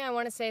 Yeah, something I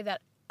want to say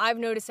that I've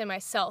noticed in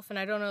myself, and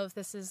I don't know if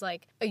this is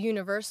like a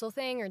universal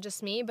thing or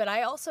just me, but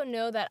I also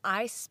know that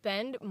I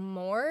spend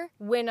more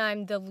when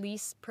I'm the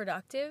least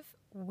productive,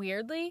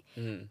 weirdly.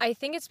 I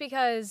think it's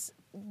because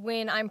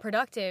when I'm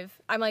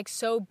productive, I'm like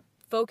so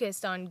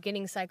focused on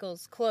getting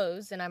cycles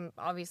closed, and I'm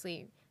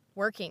obviously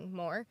working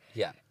more.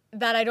 Yeah.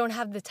 That I don't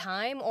have the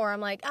time, or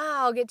I'm like,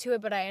 I'll get to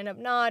it, but I end up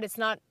not. It's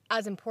not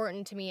as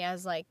important to me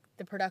as like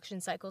the production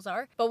cycles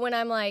are. But when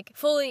I'm like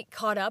fully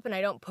caught up and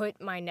I don't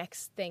put my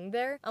next thing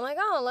there, I'm like,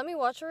 oh, let me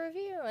watch a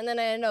review. And then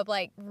I end up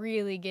like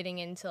really getting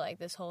into like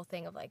this whole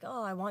thing of like,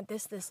 oh, I want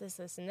this,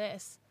 and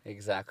this.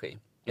 Exactly.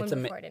 When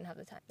before I didn't have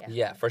the time.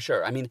 Yeah, for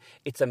sure. I mean,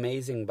 it's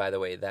amazing, by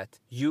the way, that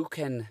you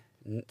can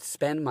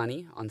spend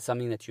money on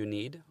something that you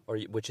need,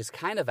 which is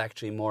kind of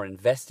actually more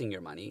investing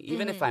your money.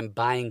 Even if I'm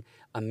buying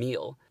a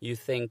meal, you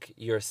think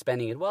you're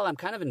spending it, well, I'm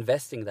kind of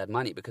investing that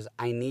money because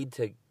I need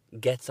to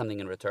get something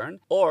in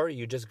return, or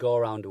you just go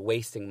around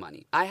wasting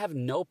money. I have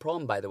no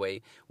problem, by the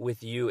way,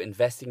 with you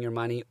investing your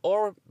money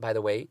or, by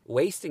the way,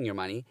 wasting your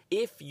money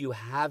if you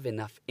have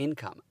enough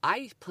income.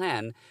 I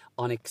plan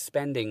on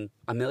expending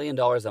 $1 million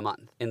a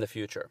month in the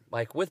future.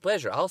 Like, with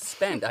pleasure, I'll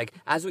spend. Like,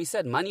 as we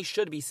said, money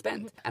should be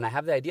spent. And I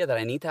have the idea that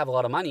I need to have a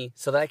lot of money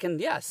so that I can,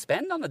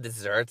 spend on the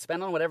dessert,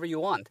 spend on whatever you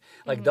want.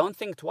 Like, don't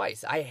think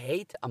twice. I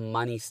hate a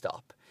money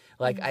stop.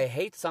 Like, I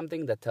hate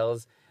something that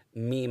tells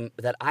me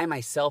that I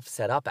myself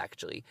set up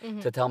actually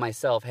to tell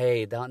myself,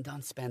 hey,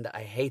 don't spend that.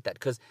 I hate that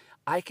because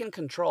I can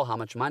control how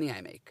much money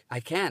I make.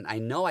 I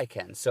know I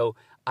can. So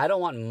I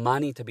don't want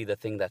money to be the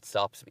thing that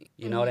stops me.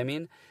 You know what I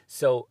mean?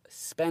 So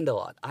spend a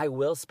lot. I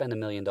will spend $1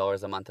 million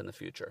a month in the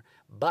future,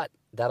 but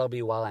that'll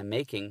be while I'm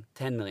making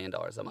 $10 million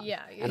a month.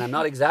 Yeah. And I'm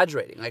not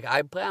exaggerating. Like,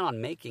 I plan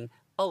on making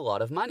a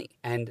lot of money.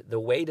 And the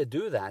way to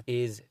do that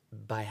is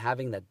by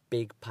having that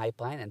big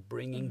pipeline and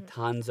bringing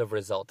tons of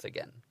results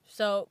again.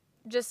 So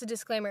just a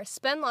disclaimer,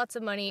 spend lots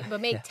of money,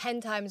 but make 10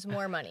 times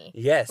more money.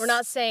 Yes. We're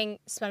not saying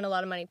spend a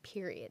lot of money,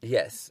 period.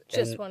 Yes.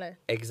 Just want to...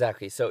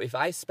 Exactly. So if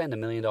I spend $1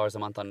 million a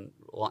month on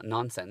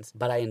nonsense,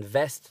 but I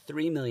invest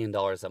 $3 million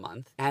a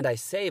month and I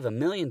save $1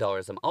 million a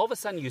month, all of a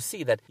sudden you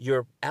see that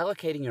you're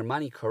allocating your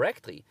money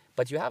correctly,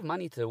 but you have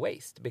money to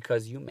waste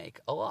because you make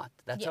a lot.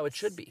 That's how it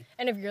should be.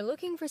 And if you're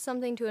looking for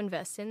something to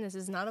invest in, this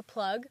is not a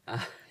plug,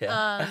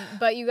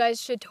 but you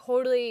guys should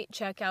totally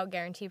check out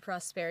Guaranteed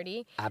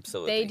Prosperity.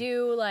 Absolutely. They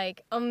do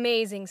like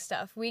amazing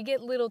stuff. We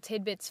get little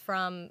tidbits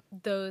from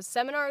those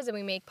seminars and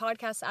we make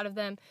podcasts out of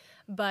them,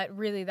 but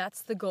really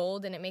that's the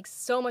gold and it makes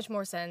so much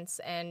more sense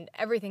and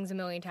everything's a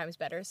million times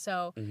better.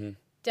 So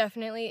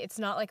definitely it's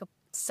not like a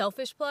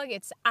selfish plug.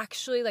 It's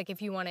actually like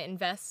if you want to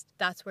invest,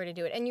 that's where to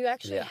do it. And you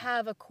actually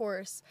have a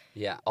course.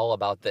 Yeah, all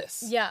about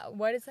this. Yeah,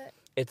 what is it?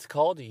 It's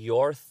called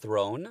Your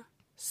Throne,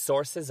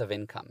 Sources of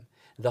Income.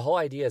 The whole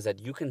idea is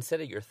that you can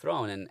sit at your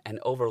throne and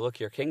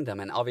overlook your kingdom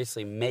and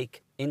obviously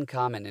make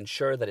income and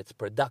ensure that it's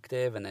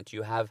productive and that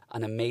you have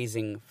an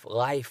amazing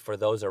life for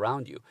those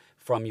around you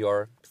from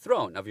your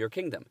throne of your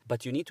kingdom.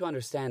 But you need to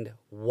understand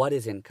what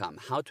is income,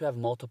 how to have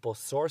multiple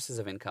sources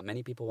of income.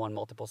 Many people want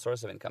multiple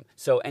sources of income.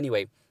 So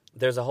anyway,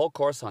 there's a whole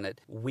course on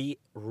it. We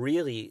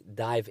really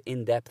dive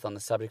in depth on the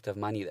subject of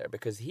money there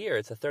because here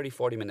it's a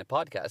 30-40 minute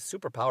podcast.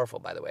 Super powerful,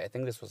 by the way. I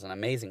think this was an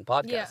amazing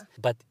podcast. Yeah.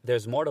 But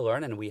there's more to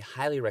learn and we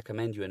highly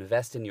recommend you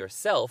invest in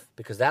yourself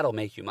because that'll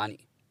make you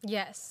money.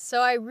 Yes.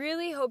 So I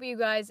really hope you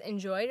guys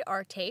enjoyed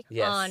our take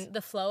on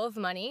the flow of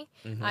money.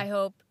 I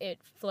hope it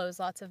flows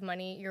lots of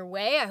money your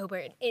way. I hope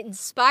it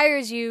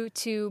inspires you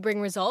to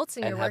bring results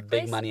in your workplace. And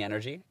have big money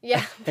energy.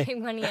 Yeah,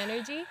 big money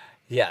energy.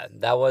 Yeah,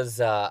 that was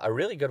a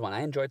really good one.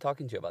 I enjoyed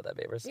talking to you about that,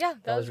 Babers. Yeah,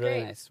 that was really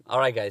great. Nice. All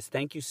right, guys,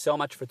 thank you so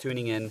much for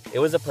tuning in. It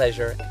was a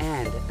pleasure,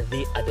 and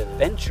the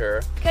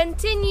adventure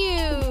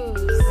continues.